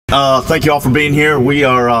Thank you all for being here. We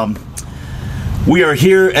are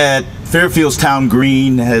here at Fairfield's Town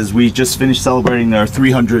Green as we just finished celebrating our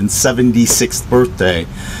 376th birthday.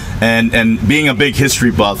 And being a big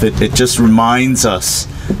history buff, it just reminds us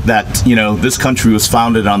that, you know, this country was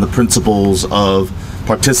founded on the principles of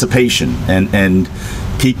participation and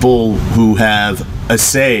people who have a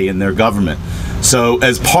say in their government. So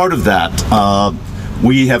as part of that,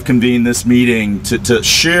 we have convened this meeting to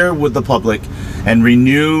share with the public and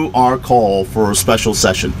renew our call for a special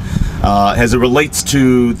session as it relates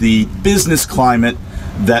to the business climate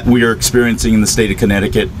that we are experiencing in the state of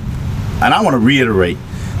Connecticut. And I want to reiterate,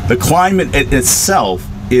 the climate itself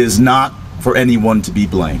is not for anyone to be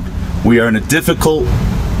blamed. We are in a difficult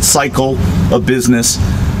cycle of business,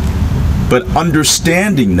 but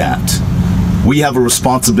understanding that, we have a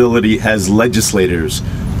responsibility as legislators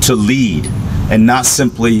to lead and not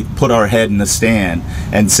simply put our head in the sand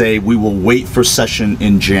and say we will wait for session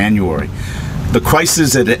in January. The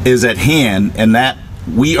crisis is at hand, and that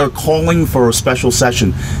we are calling for a special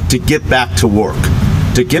session to get back to work.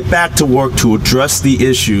 To get back to work to address the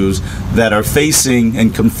issues that are facing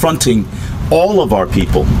and confronting all of our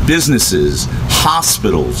people, businesses,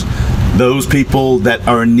 hospitals, those people that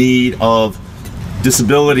are in need of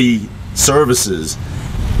disability services.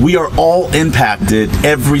 We are all impacted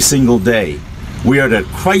every single day. We are at a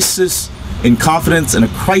crisis in confidence and a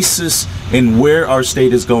crisis in where our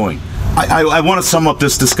state is going. I want to sum up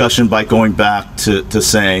this discussion by going back to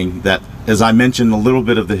saying that, as I mentioned, a little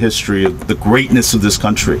bit of the history of the greatness of this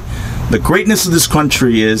country. The greatness of this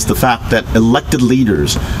country is the fact that elected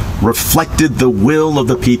leaders reflected the will of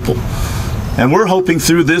the people. And we're hoping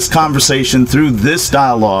through this conversation, through this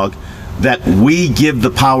dialogue, that we give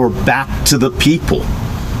the power back to the people.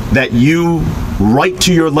 That you write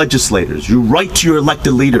to your legislators, you write to your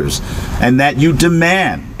elected leaders, and that you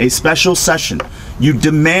demand a special session. You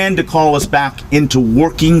demand to call us back into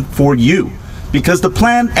working for you, because the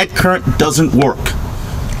plan at current doesn't work.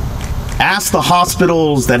 Ask the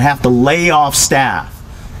hospitals that have to lay off staff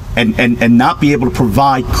and not be able to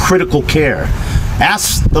provide critical care.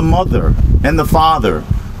 Ask the mother and the father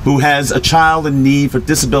who has a child in need for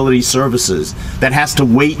disability services that has to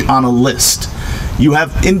wait on a list. You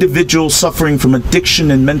have individuals suffering from addiction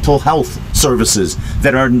and mental health services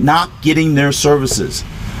that are not getting their services.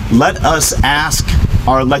 Let us ask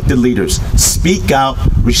our elected leaders, speak out,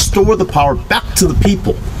 restore the power back to the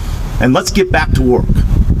people, and let's get back to work.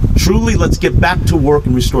 Truly, let's get back to work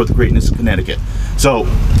and restore the greatness of Connecticut. So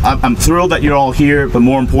I'm thrilled that you're all here, but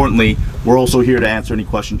more importantly, we're also here to answer any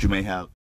questions you may have.